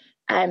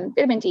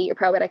vitamin D, your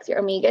probiotics,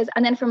 your omegas.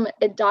 And then from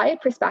a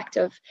diet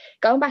perspective,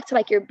 going back to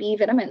like your B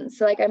vitamins.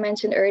 So like I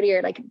mentioned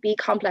earlier, like B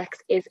complex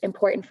is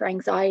important for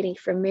anxiety,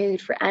 for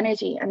mood, for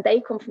energy, and they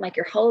come from like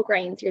your whole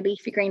grains, your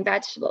leafy green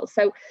vegetables.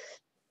 So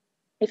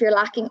if you're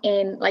lacking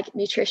in like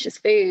nutritious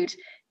food,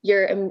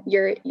 your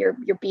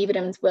B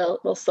vitamins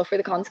will suffer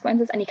the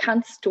consequences, and you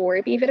can't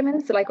store B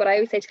vitamins. So like what I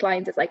always say to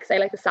clients is like, say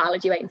like the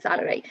salad you ate on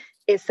Saturday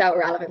is so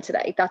irrelevant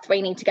today. That's why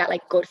you need to get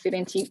like good food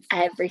into you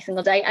every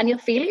single day, and you'll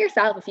feel it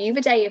yourself. If you have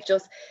a day of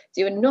just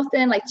doing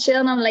nothing, like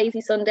chilling on a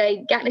lazy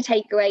Sunday, getting a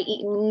takeaway,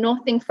 eating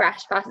nothing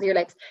fresh passes your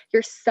lips,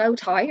 you're so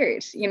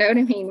tired, you know what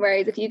I mean?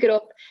 Whereas if you get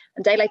up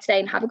on a day like today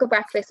and have a good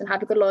breakfast and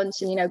have a good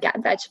lunch and, you know,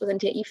 getting vegetables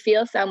into it, you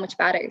feel so much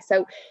better.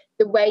 So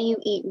the way you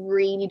eat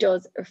really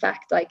does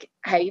affect like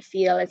how you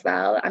feel as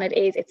well. And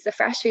it's the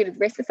fresh food. It's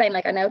risk of saying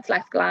like, I know it's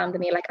less glam than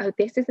me, like, oh,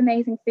 this is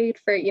amazing food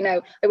for, you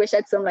know, I wish I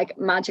had some like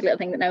magic little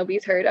thing that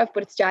nobody's heard of,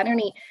 but it's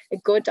generally a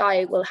good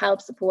diet will help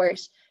support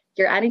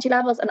your energy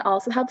levels and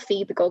also help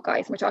feed the good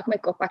guys. And we're talking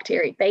about gut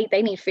bacteria.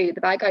 They need food.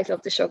 The bad guys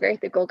love the sugar.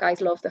 The good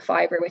guys love the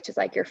fiber, which is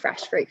like your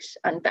fresh fruit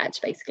and veg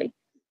basically.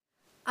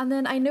 And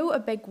then I know a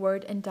big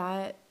word in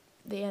diet,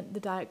 the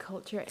diet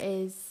culture,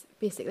 is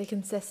basically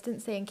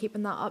consistency and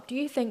keeping that up. Do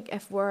you think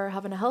if we're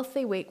having a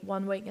healthy week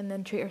one week and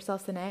then treat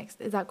ourselves the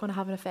next, is that going to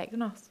have an effect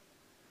on us?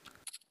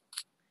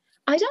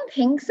 I don't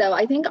think so.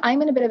 I think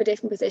I'm in a bit of a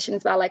different position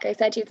as well. Like I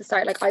said to you at the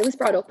start, like I was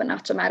brought up in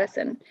natural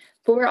medicine,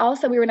 but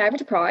we were never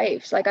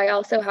deprived. Like I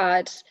also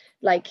had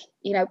like,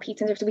 you know,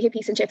 pizza and chips. We had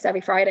pizza and chips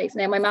every Friday. So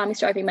now my mom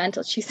used to drive me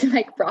mental. She used to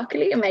make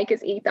broccoli and make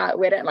us eat that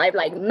with it. And I'm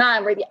like,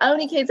 man, we're the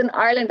only kids in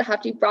Ireland that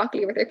have to eat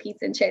broccoli with their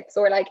pizza and chips.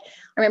 Or like,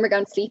 I remember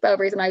going to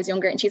sleepovers when I was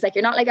younger and she's like,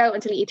 you're not like out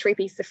until you eat 3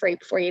 pieces of fruit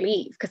before you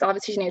leave. Because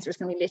obviously she knows we're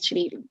going to be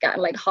literally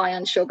getting like high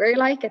on sugar,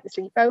 like at the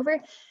sleepover.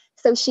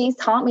 So she's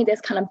taught me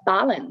this kind of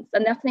balance.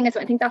 And that's the thing is,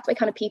 I think that's why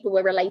kind of people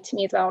will relate to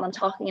me as well when I'm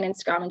talking on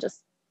Instagram and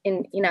just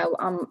in, you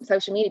know,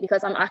 social media,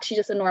 because I'm actually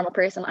just a normal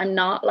person. I'm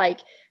not like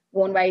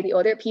one way or the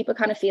other. People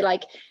kind of feel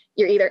like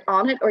you're either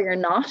on it or you're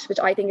not, which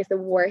I think is the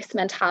worst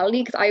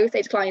mentality. Because I always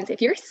say to clients,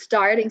 if you're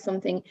starting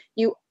something,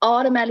 you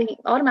automatically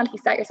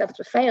set yourself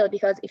to fail,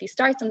 because if you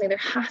start something, there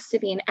has to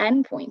be an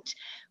end point.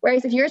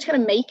 Whereas if you're just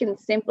kind of making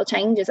simple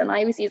changes, and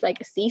I always use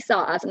like a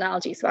seesaw as an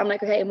analogy. So I'm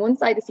like, okay, on one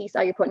side of the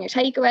seesaw, you're putting your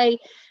takeaway.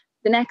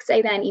 The next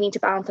day, then you need to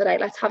balance it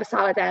out. Let's have a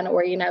salad then,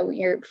 or, you know,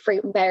 your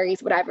fruit and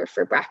berries, whatever,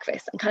 for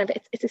breakfast. And kind of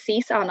it's a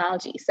seesaw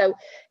analogy. So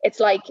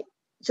it's like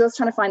just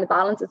trying to find the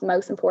balance is the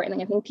most important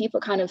thing. I think people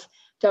kind of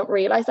don't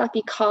realize that,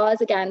 because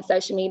again,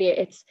 social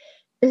media,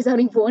 there's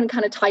only one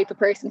kind of type of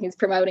person who's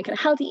promoting kind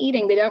of healthy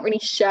eating. They don't really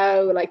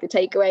show like the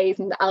takeaways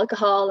and the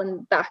alcohol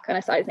and that kind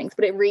of side of things.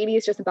 But it really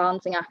is just a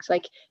balancing act.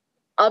 Like,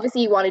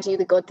 obviously you want to do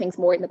the good things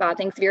more than the bad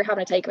things. If you're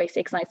having a takeaway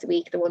 6 nights a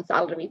week, the one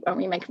salad a week won't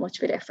really make much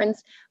of a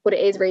difference, but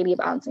it is really a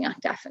balancing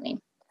act, definitely.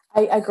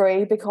 I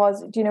agree,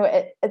 because, you know,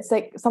 it's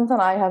like something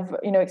I have,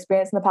 you know,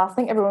 experienced in the past. I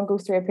think everyone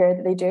goes through a period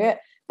that they do it,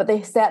 but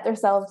they set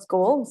themselves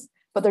goals,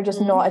 but they're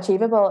just not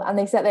achievable, and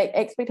they set like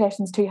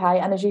expectations too high.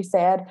 And as you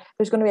said,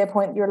 there's going to be a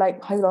point you're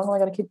like, how long am I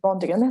going to keep on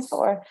doing this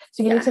for?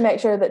 So you need to make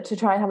sure that to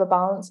try and have a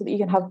balance so that you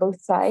can have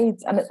both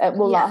sides, and it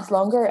will last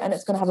longer, and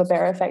it's going to have a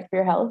better effect for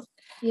your health.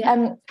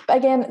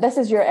 Again, this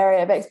is your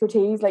area of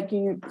expertise. Like,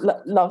 you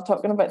love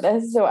talking about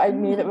this, so I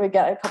knew that we'd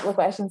get a couple of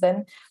questions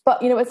in.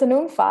 But, you know, it's a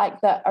known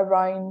fact that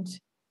around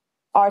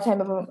our time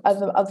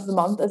of the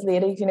month as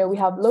ladies, you know, we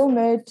have low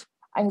mood,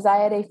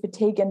 anxiety,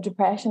 fatigue, and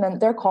depression,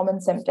 and they're common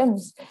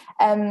symptoms.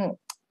 Can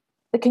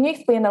you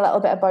explain a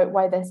little bit about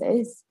why this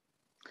is?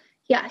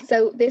 Yeah,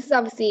 so this is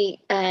obviously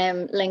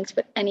linked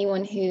with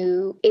anyone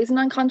who isn't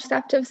on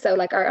contraceptive. So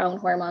like our own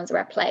hormones are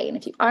at play. And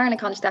if you are on a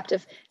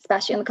contraceptive,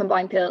 especially on the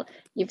combined pill,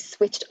 you've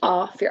switched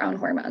off your own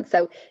hormones.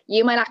 So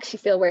you might actually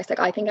feel worse. Like,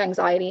 I think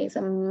anxiety is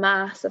a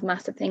massive,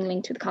 massive thing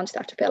linked to the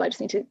contraceptive pill. I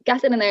just need to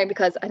get it in there,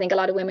 because I think a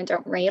lot of women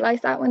don't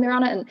realize that when they're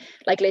on it. And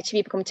like,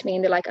 literally people come to me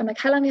and they're like, I'm like,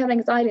 how long have you had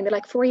anxiety? And they're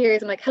like, 4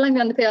 years. I'm like, how long have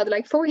you on the pill? They're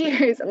like, 4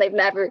 years. And they've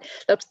never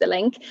looked at the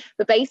link.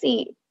 But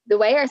basically, the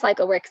way our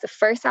cycle works, the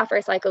first half of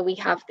our cycle, we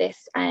have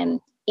this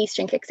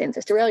estrogen kicks in. So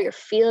it's really your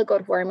feel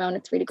good hormone.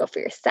 It's really good for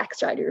your sex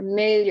drive, your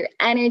mood, your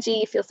energy.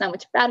 You feel so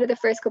much better the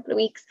first couple of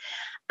weeks.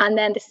 And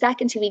then the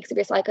second 2 weeks of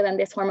your cycle, then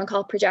this hormone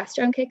called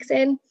progesterone kicks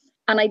in.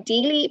 And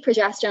ideally,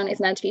 progesterone is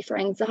meant to be for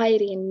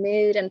anxiety and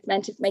mood, and it's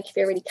meant to make you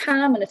feel really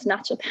calm, and it's a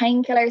natural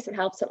painkiller. So it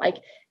helps with like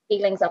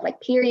feelings of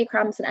like period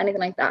cramps and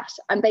anything like that.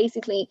 And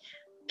basically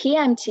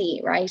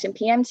PMT, right? And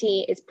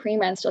PMT is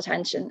premenstrual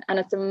tension, and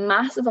it's a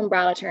massive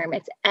umbrella term.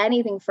 It's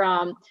anything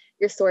from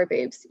your sore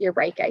boobs, your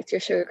breakouts, your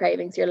sugar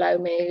cravings, your low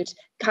mood,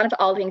 kind of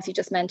all things you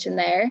just mentioned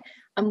there.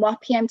 And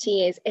what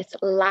PMT is, it's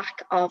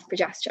lack of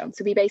progesterone.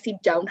 So we basically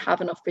don't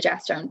have enough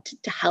progesterone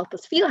to help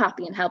us feel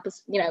happy and help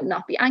us,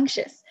 not be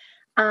anxious.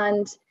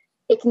 And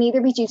it can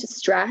either be due to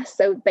stress.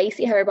 So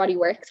basically how our body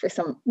works, for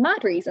some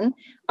mad reason,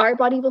 our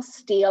body will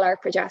steal our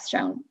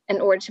progesterone in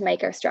order to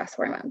make our stress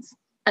hormones.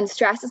 And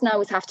stress doesn't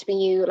always have to be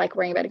you like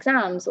worrying about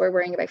exams or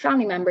worrying about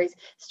family members.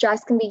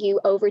 Stress can be you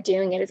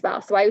overdoing it as well.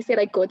 So I always say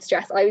like good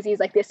stress. I always use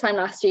like this time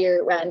last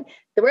year when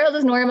the world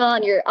is normal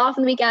and you're off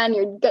on the weekend,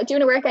 you're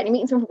doing a workout, you're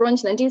meeting someone for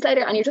brunch and then 2 days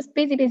later and you're just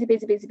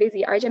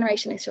busy. Our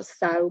generation is just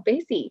so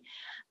busy.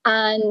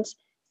 And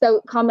so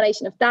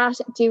combination of that,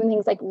 doing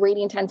things like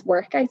really intense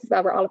workouts as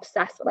well. We're all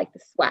obsessed with like the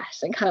sweat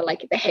and kind of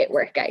like the HIIT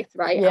workouts,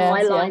 right? Yes, and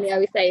my line I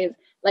always say is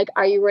like,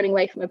 are you running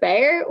away from a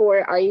bear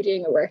or are you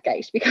doing a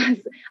workout? Because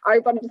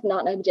our body does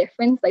not know the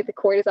difference. Like the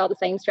cortisol, the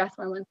same stress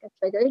hormones get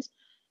triggered.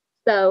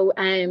 So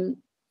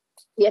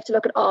we have to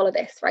look at all of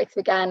this, right? So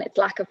again, it's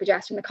lack of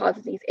progesterone that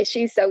causes these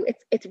issues. So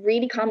it's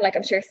really common. Like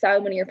I'm sure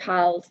so many of your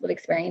pals will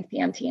experience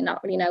PMT and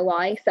not really know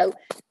why. So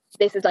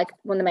this is like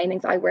one of the main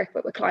things I work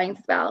with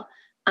clients as well.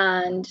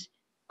 And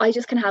I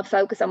just can have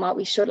focus on what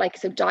we should like.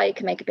 So diet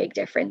can make a big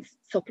difference.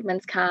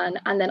 Supplements can.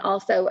 And then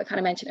also, I kind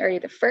of mentioned earlier,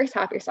 the first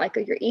half of your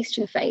cycle, your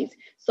estrogen phase,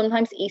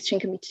 sometimes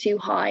estrogen can be too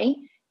high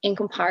in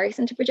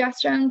comparison to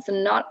progesterone. So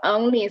not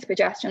only is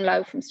progesterone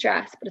low from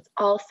stress, but it's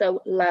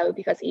also low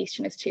because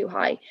estrogen is too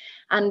high.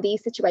 And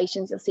these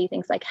situations, you'll see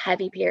things like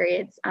heavy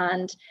periods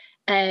and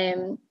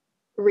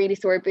really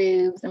sore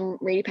boobs and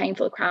really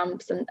painful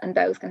cramps and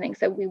those kind of things.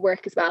 So we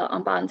work as well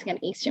on balancing an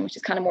estrogen, which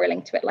is kind of more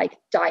linked to it, like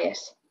diet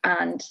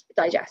and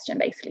digestion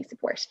basically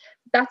support.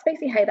 That's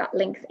basically how that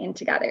links in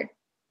together.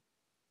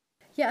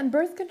 Yeah, and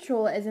birth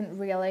control isn't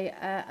really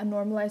a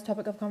normalised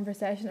topic of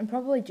conversation, and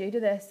probably due to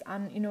this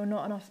and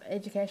not enough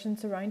education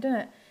surrounding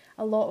it,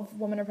 a lot of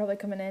women are probably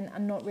coming in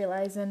and not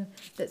realising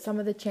that some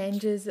of the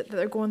changes that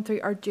they're going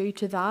through are due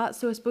to that.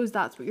 So I suppose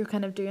that's what you're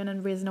kind of doing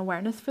and raising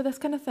awareness for this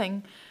kind of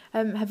thing.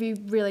 Have you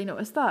really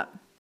noticed that?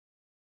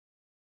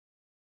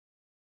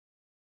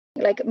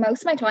 Like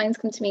most of my clients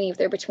come to me if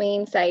they're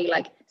between say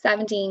like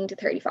 17 to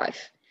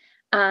 35,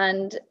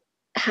 and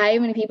how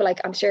many people, like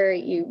I'm sure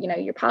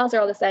your pals are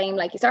all the same,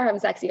 like you start having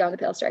sex, you go on the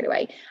pill straight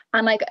away.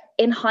 And like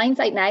in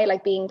hindsight now,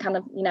 like being kind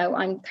of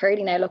I'm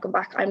 30 now, looking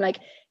back, I'm like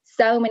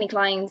so many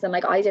clients, and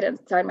like I did it at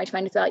the start of my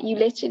 20s as well, you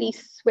literally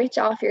switch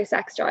off your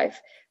sex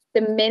drive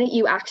the minute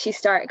you actually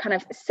start kind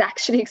of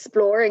sexually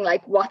exploring,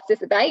 like, what's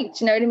this about?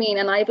 You know what I mean?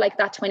 And I've like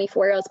that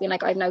 24-year-old being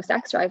like, I have no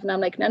sex drive. And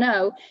I'm like,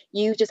 no,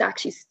 you just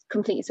actually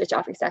completely switch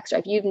off your sex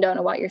drive. You don't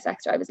know what your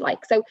sex drive is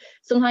like. So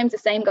sometimes the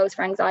same goes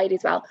for anxiety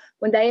as well.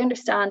 When they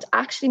understand,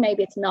 actually,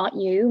 maybe it's not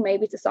you,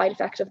 maybe it's a side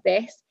effect of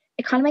this,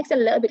 it kind of makes it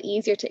a little bit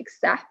easier to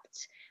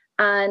accept.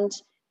 And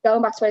going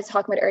back to what I was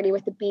talking about earlier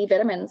with the B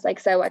vitamins, like,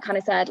 so I kind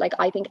of said, like,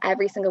 I think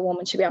every single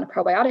woman should be on a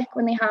probiotic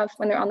when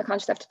they're on the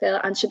contraceptive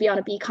pill, and should be on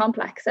a B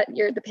complex. That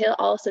the pill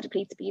also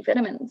depletes B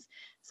vitamins.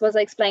 So as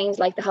I explained,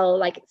 like the whole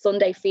like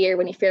Sunday fear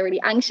when you feel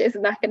really anxious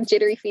and that kind of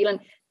jittery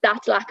feeling,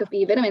 that's lack of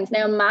B vitamins.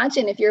 Now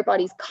imagine if your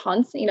body's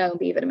constantly low in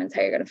B vitamins,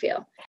 how you're going to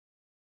feel.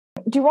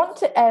 Do you want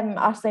to,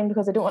 Ashling,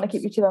 because I don't want to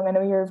keep you too long, I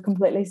know you're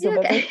completely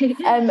so busy,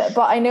 but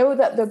I know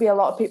that there'll be a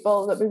lot of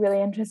people that will be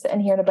really interested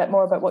in hearing a bit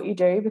more about what you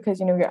do, because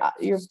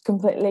you're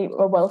completely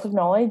a wealth of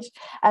knowledge,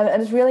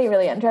 and it's really,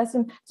 really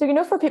interesting.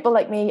 So for people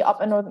like me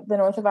up in the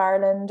north of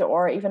Ireland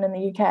or even in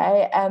the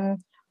UK,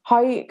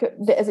 how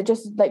is it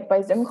just like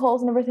by Zoom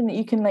calls and everything that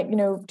you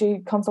can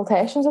do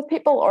consultations with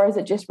people, or is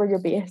it just where you're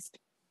based?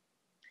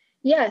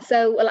 Yeah,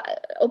 so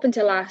up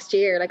until last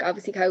year, like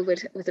obviously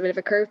COVID was a bit of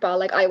a curveball.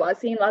 Like I was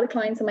seeing a lot of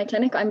clients in my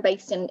clinic. I'm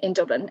based in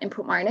Dublin, in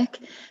Portmarnock,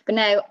 but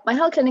now my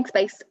whole clinic's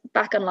based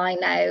back online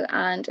now,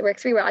 and it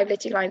works really well. I've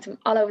literally clients from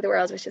all over the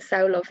world, which is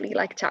so lovely,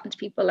 like chatting to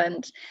people.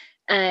 And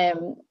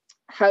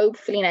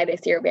hopefully now this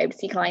year we'll be able to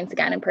see clients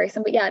again in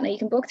person. But yeah, now you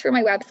can book through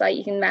my website,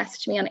 you can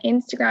message me on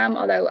Instagram,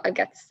 although I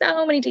get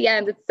so many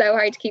DMs, it's so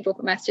hard to keep up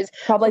with messages.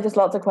 Probably just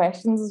lots of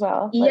questions as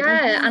well.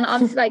 Yeah, and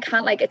obviously I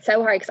can't, like, it's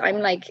so hard because I'm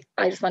like,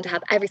 I just want to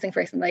have every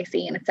single person that I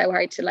see, and it's so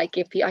hard to like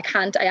give people,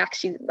 I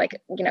actually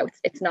like,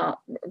 it's not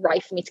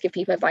right for me to give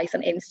people advice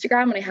on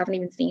Instagram and I haven't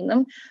even seen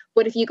them.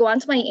 But if you go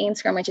onto my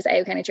Instagram, which is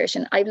OK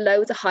Nutrition, I've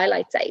loads of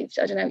highlights saved.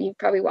 I don't know, you've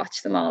probably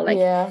watched them all, like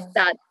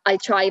that I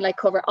try like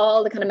cover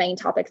all the kind of main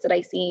topics that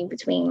I see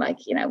between like,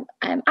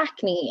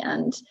 acne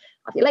and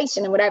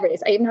ovulation and whatever it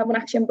is. I even have one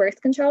actually on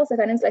birth control. So if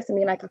anyone's listening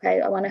to me like,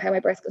 okay, I want to know how my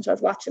birth control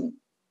is watching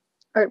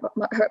or how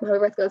my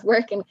birth control is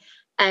working,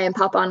 and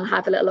pop on and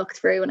have a little look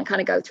through, and I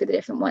kind of go through the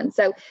different ones.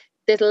 So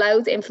there's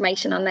loads of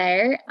information on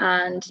there,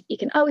 and you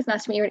can always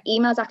message me. Your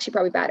email's actually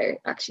probably better,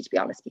 actually, to be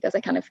honest, because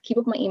I kind of keep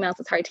up my emails.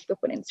 It's hard to keep up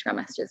with Instagram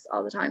messages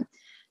all the time.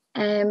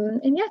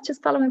 And yeah,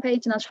 just follow my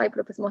page and I'll try to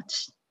put up as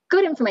much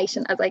good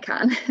information as I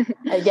can.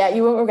 Yeah,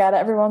 you won't regret it,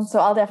 everyone. So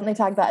I'll definitely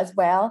tag that as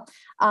well.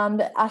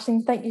 And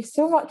Ashling, thank you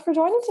so much for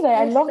joining today.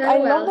 I love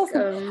this.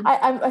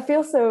 I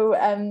feel so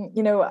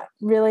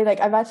really like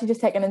I've actually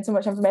just taken in so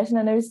much information,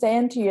 and I was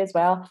saying to you as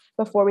well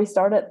before we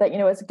started that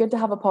it's good to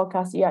have a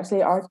podcast that you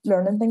actually are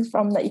learning things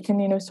from, that you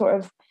can sort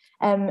of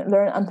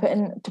learn and put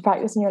into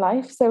practice in your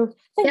life. So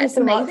thank you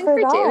so much for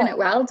that. Doing it.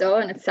 Well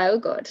done. It's so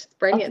good. It's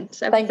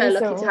brilliant. I'm so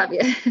lucky to have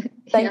you.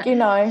 Thank you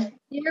now.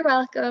 You're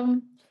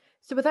welcome.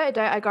 So without a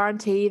doubt, I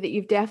guarantee that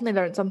you've definitely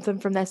learned something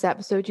from this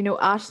episode.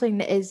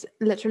 Ashling is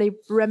literally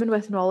brimming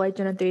with knowledge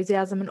and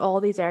enthusiasm in all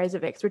these areas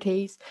of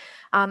expertise.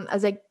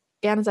 As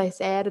I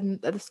said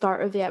at the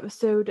start of the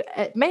episode,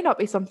 it may not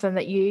be something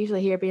that you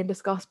usually hear being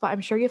discussed, but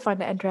I'm sure you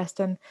find it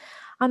interesting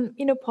and,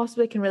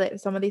 possibly can relate to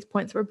some of these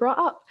points that were brought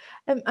up.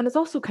 And it's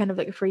also kind of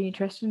like a free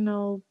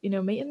nutritional,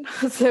 meeting,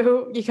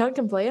 so you can't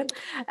complain.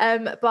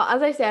 But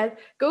as I said,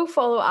 go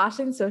follow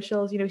Ashling's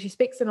socials. She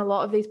speaks in a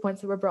lot of these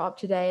points that were brought up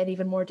today in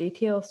even more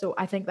detail. So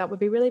I think that would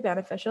be really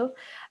beneficial.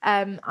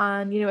 And,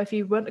 if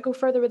you want to go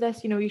further with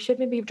this, you should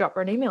maybe drop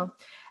her an email.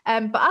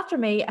 But after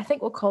me, I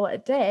think we'll call it a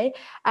day.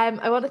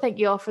 I want to thank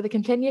you all for the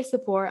continuous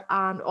support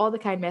and all the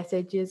kind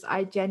messages.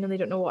 I genuinely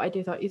don't know what I do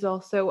without you all.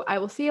 So I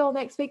will see you all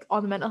next week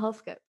on the Mental Health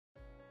Skip.